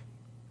bubble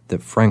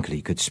that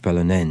frankly could spell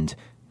an end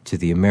to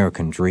the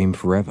American dream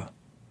forever.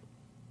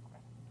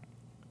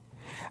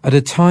 At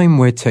a time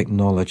where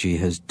technology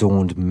has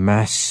dawned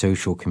mass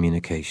social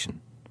communication,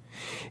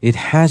 it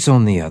has,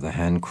 on the other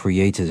hand,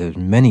 created as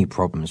many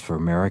problems for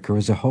America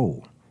as a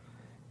whole.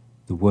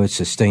 The words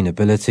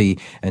sustainability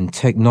and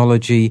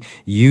technology,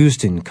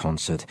 used in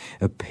concert,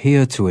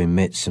 appear to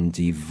emit some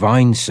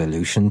divine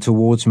solution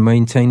towards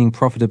maintaining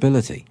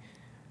profitability,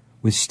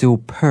 with still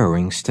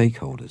purring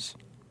stakeholders.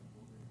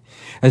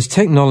 As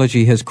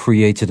technology has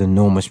created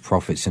enormous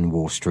profits in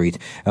Wall Street,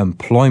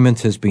 employment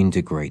has been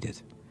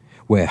degraded,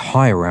 where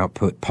higher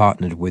output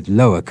partnered with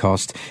lower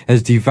cost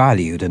has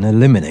devalued and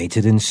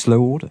eliminated in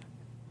slow order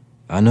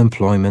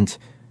unemployment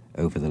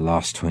over the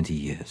last 20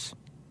 years.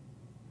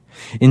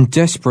 In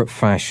desperate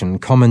fashion,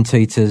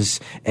 commentators,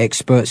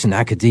 experts and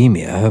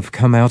academia have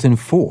come out in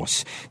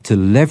force to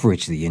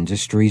leverage the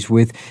industries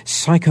with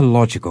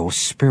psychological,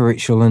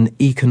 spiritual and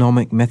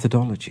economic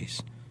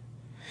methodologies.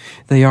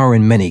 They are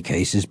in many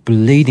cases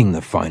bleeding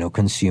the final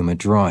consumer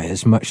dry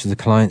as much as the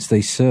clients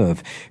they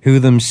serve, who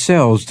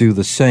themselves do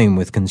the same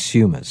with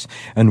consumers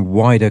and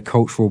wider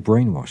cultural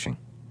brainwashing.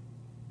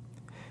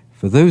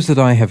 For those that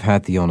I have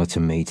had the honor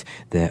to meet,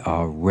 there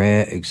are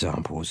rare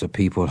examples of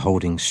people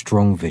holding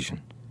strong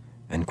vision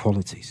and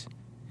qualities,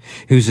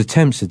 whose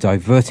attempts at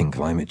diverting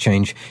climate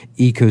change,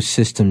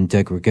 ecosystem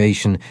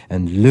degradation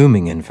and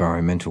looming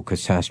environmental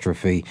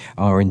catastrophe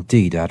are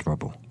indeed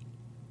admirable.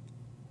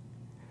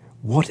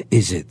 What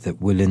is it that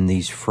will in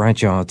these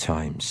fragile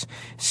times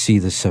see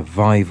the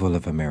survival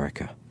of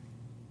America?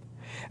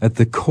 At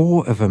the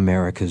core of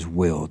America's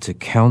will to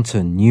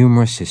counter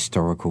numerous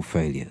historical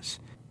failures,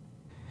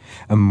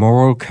 a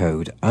moral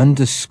code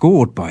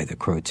underscored by the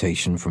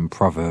quotation from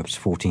Proverbs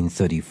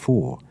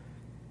 14:34,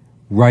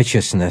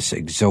 "Righteousness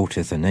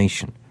exalteth a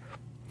nation,"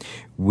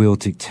 will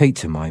dictate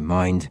to my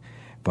mind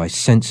by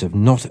sense of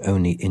not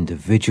only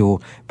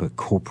individual but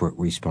corporate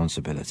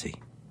responsibility.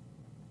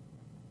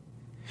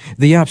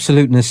 The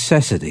absolute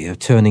necessity of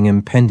turning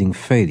impending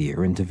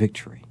failure into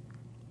victory.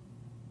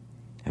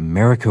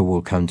 America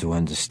will come to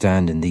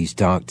understand in these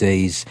dark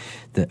days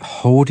that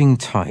holding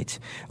tight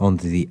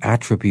onto the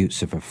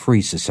attributes of a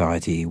free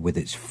society with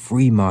its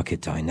free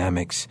market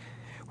dynamics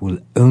will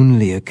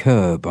only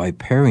occur by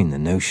pairing the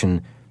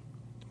notion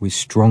with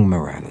strong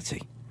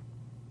morality.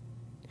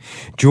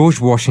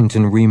 George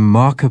Washington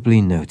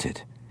remarkably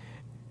noted,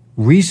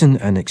 "Reason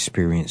and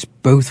experience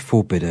both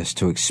forbid us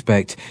to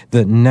expect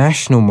that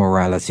national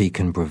morality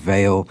can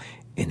prevail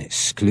in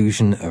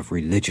exclusion of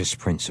religious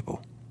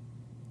principle."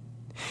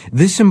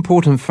 This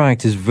important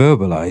fact is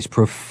verbalized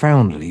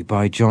profoundly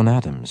by John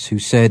Adams, who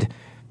said,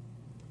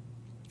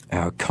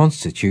 "Our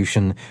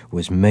Constitution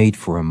was made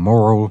for a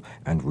moral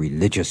and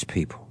religious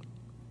people."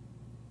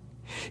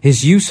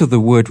 His use of the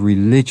word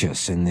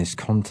religious in this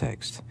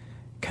context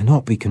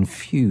cannot be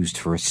confused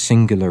for a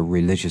singular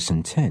religious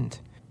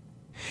intent,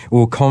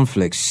 or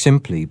conflicts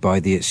simply by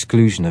the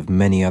exclusion of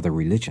many other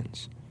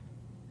religions.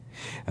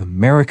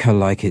 America,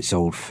 like its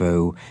old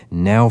foe,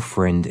 now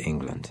friend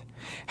England,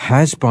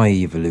 has by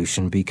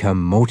evolution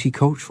become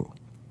multicultural,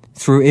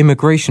 through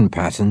immigration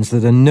patterns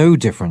that are no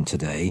different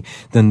today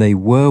than they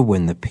were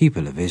when the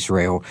people of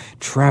Israel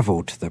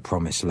traveled to the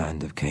promised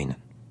land of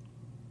Canaan.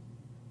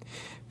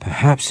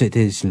 Perhaps it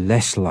is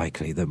less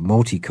likely that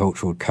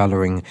multicultural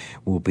coloring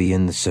will be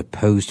in the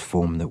supposed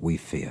form that we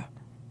fear.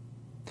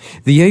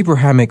 The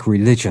Abrahamic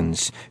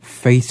religions,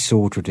 faiths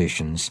or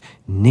traditions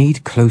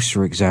need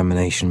closer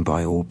examination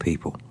by all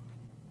people.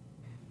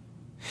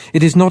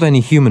 It is not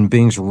any human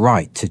being's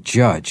right to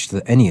judge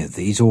that any of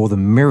these or the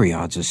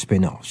myriads of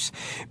spin-offs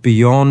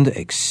beyond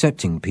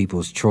accepting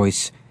people's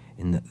choice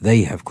in that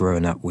they have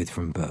grown up with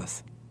from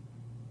birth.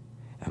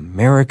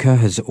 America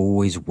has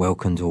always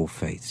welcomed all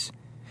faiths,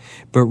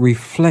 but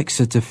reflects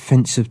a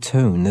defensive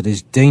tone that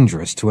is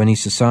dangerous to any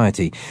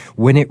society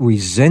when it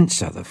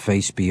resents other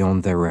faiths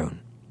beyond their own.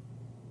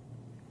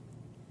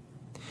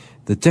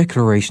 The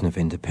Declaration of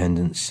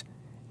Independence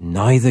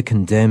neither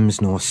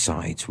condemns nor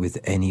sides with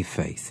any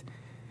faith,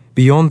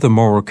 beyond the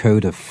moral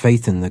code of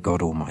faith in the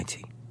God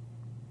Almighty.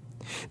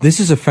 This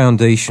is a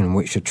foundation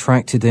which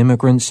attracted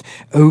immigrants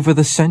over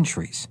the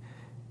centuries,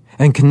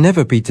 and can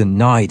never be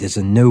denied as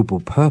a noble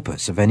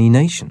purpose of any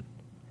nation.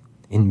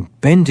 In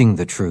bending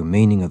the true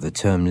meaning of the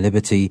term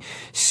liberty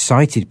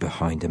cited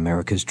behind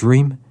America's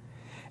dream,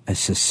 a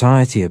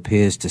society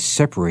appears to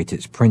separate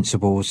its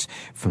principles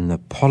from the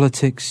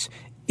politics,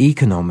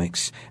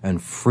 economics,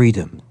 and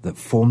freedom that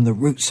form the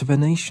roots of a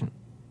nation.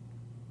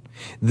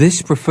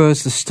 This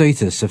prefers the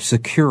status of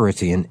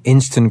security and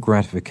instant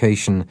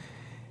gratification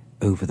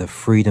over the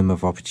freedom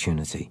of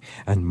opportunity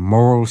and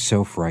moral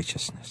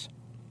self-righteousness.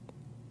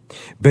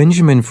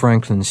 Benjamin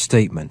Franklin's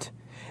statement,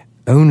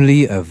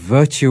 "Only a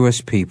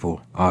virtuous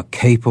people are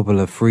capable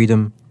of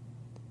freedom,"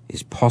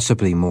 is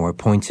possibly more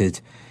appointed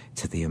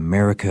to the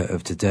America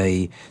of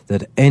today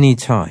than any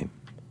time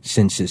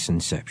since its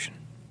inception.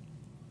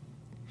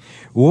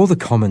 All the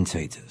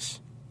commentators,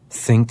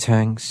 think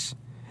tanks,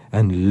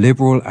 and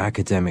liberal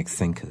academic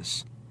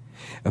thinkers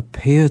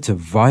appear to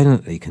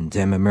violently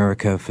condemn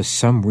America for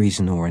some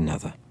reason or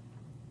another.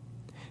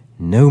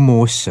 No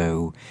more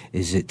so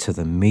is it to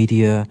the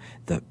media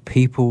that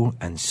people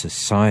and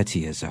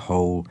society as a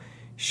whole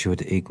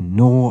should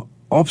ignore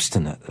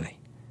obstinately,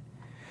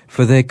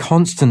 for their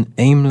constant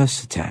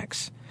aimless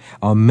attacks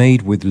are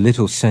made with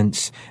little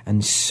sense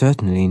and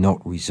certainly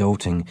not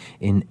resulting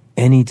in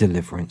any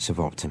deliverance of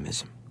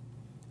optimism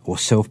or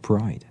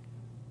self-pride.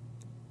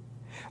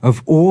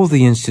 Of all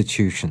the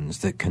institutions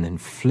that can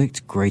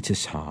inflict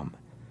greatest harm,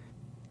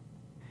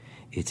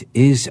 it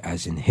is,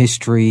 as in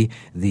history,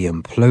 the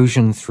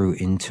implosion through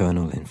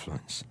internal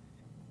influence,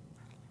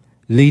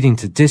 leading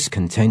to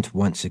discontent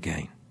once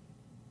again.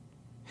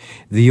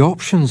 The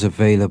options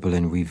available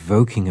in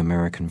revoking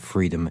American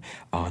freedom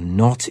are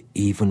not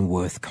even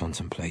worth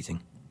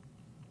contemplating.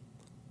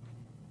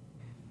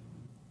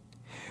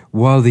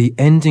 While the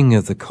ending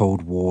of the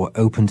Cold War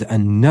opened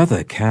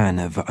another can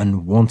of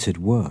unwanted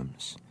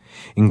worms,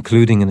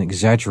 including an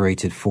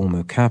exaggerated form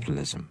of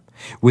capitalism,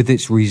 with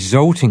its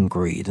resulting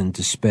greed and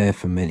despair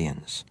for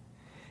millions,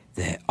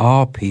 there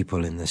are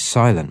people in the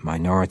silent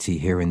minority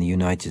here in the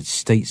United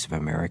States of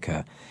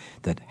America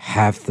that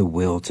have the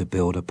will to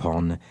build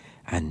upon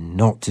and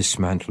not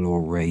dismantle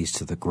or raze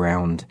to the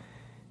ground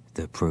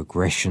the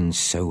progression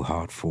so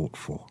hard fought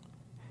for,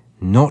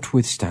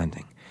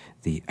 notwithstanding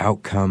the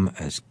outcome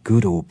as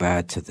good or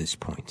bad to this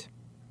point.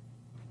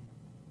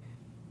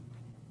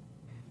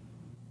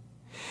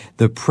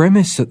 The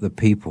premise that the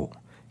people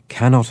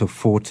cannot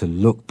afford to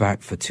look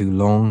back for too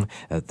long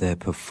at their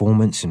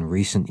performance in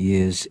recent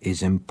years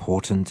is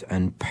important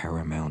and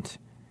paramount.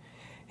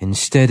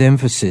 Instead,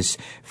 emphasis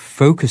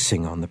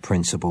focusing on the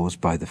principles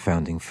by the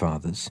Founding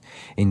Fathers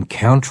in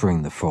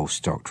countering the false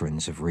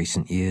doctrines of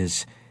recent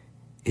years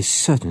is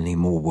certainly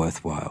more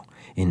worthwhile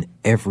in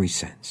every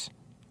sense.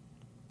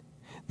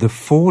 The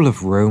fall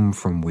of Rome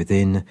from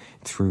within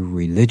through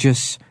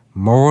religious,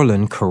 moral,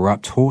 and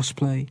corrupt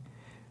horseplay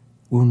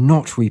will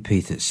not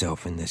repeat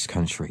itself in this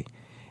country,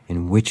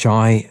 in which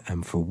I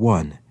am, for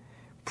one,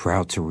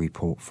 proud to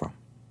report from.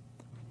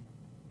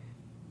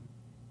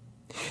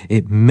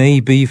 It may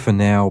be for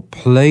now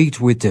plagued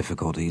with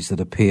difficulties that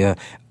appear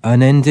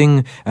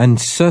unending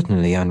and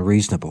certainly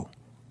unreasonable,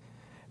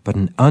 but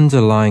an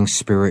underlying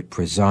spirit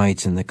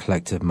presides in the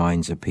collective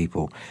minds of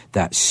people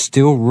that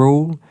still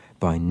rule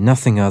by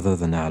nothing other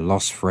than our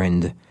lost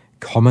friend,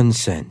 common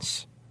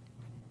sense.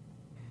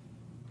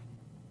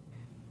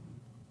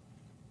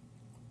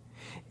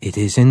 It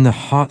is in the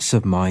hearts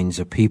of minds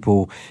of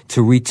people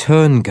to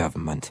return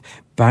government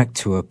back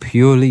to a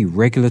purely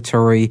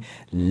regulatory,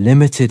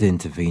 limited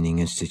intervening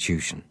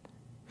institution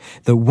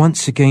that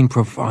once again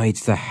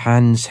provides the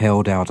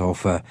hands-held-out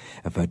offer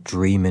of a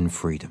dream in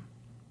freedom.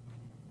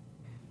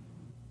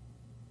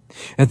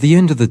 At the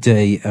end of the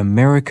day,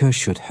 America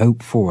should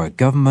hope for a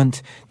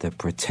government that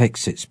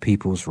protects its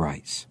people's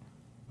rights.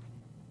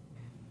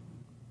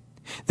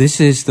 This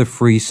is the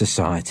free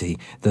society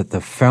that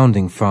the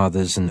Founding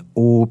Fathers and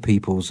all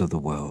peoples of the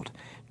world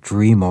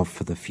dream of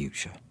for the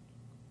future.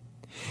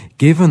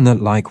 Given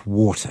that, like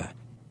water,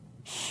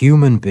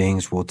 human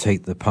beings will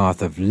take the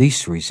path of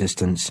least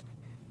resistance,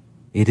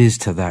 it is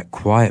to that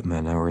quiet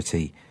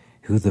minority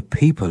who the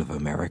people of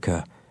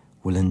America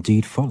will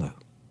indeed follow.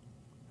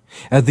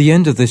 At the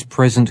end of this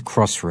present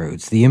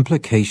crossroads, the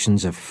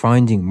implications of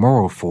finding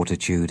moral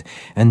fortitude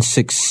and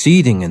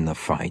succeeding in the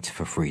fight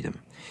for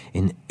freedom,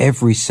 in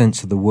every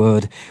sense of the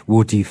word,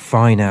 will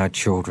define our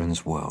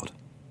children's world.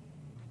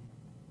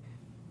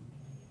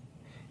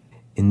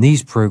 In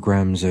these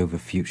programs over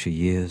future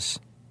years,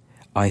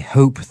 I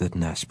hope that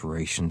an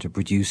aspiration to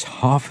produce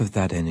half of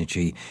that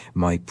energy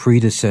my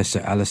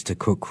predecessor Alistair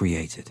Cooke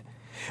created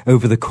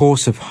over the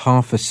course of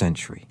half a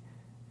century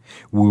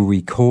will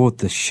record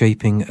the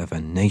shaping of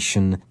a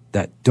nation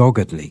that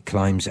doggedly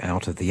climbs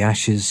out of the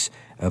ashes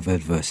of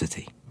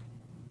adversity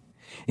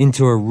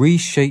into a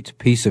reshaped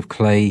piece of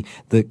clay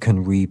that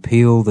can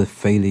repeal the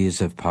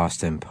failures of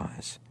past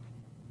empires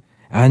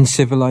and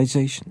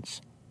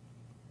civilizations.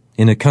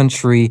 In a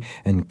country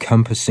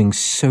encompassing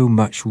so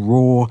much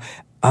raw,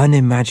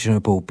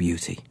 unimaginable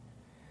beauty,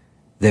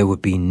 there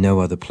would be no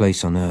other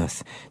place on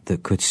earth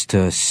that could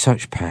stir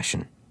such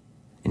passion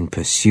in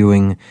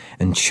pursuing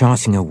and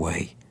charting a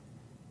way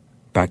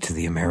back to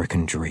the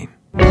American dream.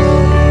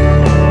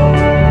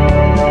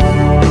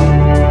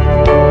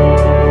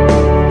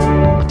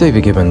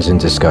 David Gibbons in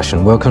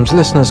Discussion welcomes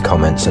listeners'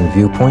 comments and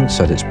viewpoints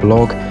at its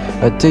blog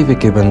at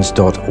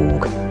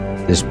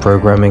davidgibbons.org. This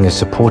programming is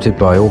supported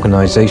by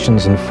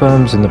organizations and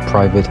firms in the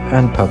private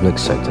and public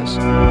sectors.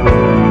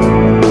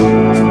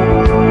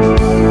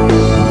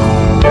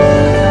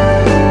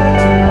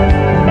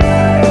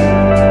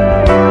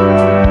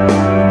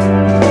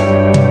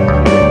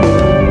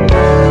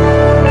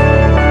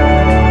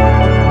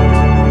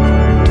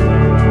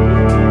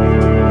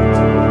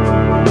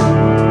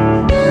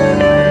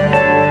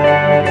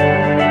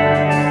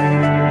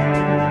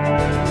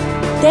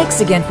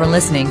 Thanks again for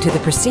listening to the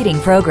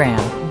preceding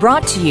program,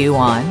 brought to you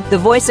on the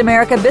Voice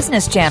America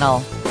Business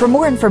Channel. For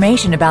more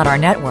information about our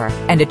network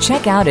and to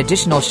check out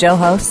additional show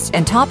hosts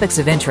and topics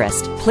of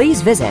interest,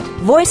 please visit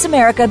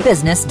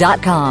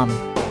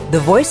voiceamericabusiness.com. The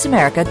Voice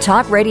America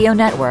Talk Radio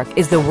Network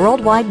is the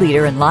worldwide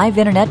leader in live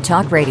Internet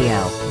talk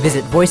radio.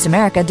 Visit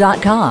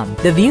voiceamerica.com.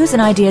 The views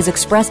and ideas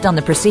expressed on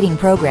the preceding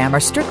program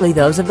are strictly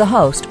those of the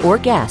host or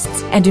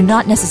guests and do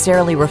not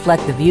necessarily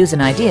reflect the views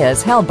and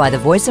ideas held by the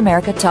Voice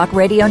America Talk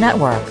Radio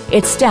Network,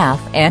 its staff,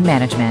 and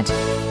management.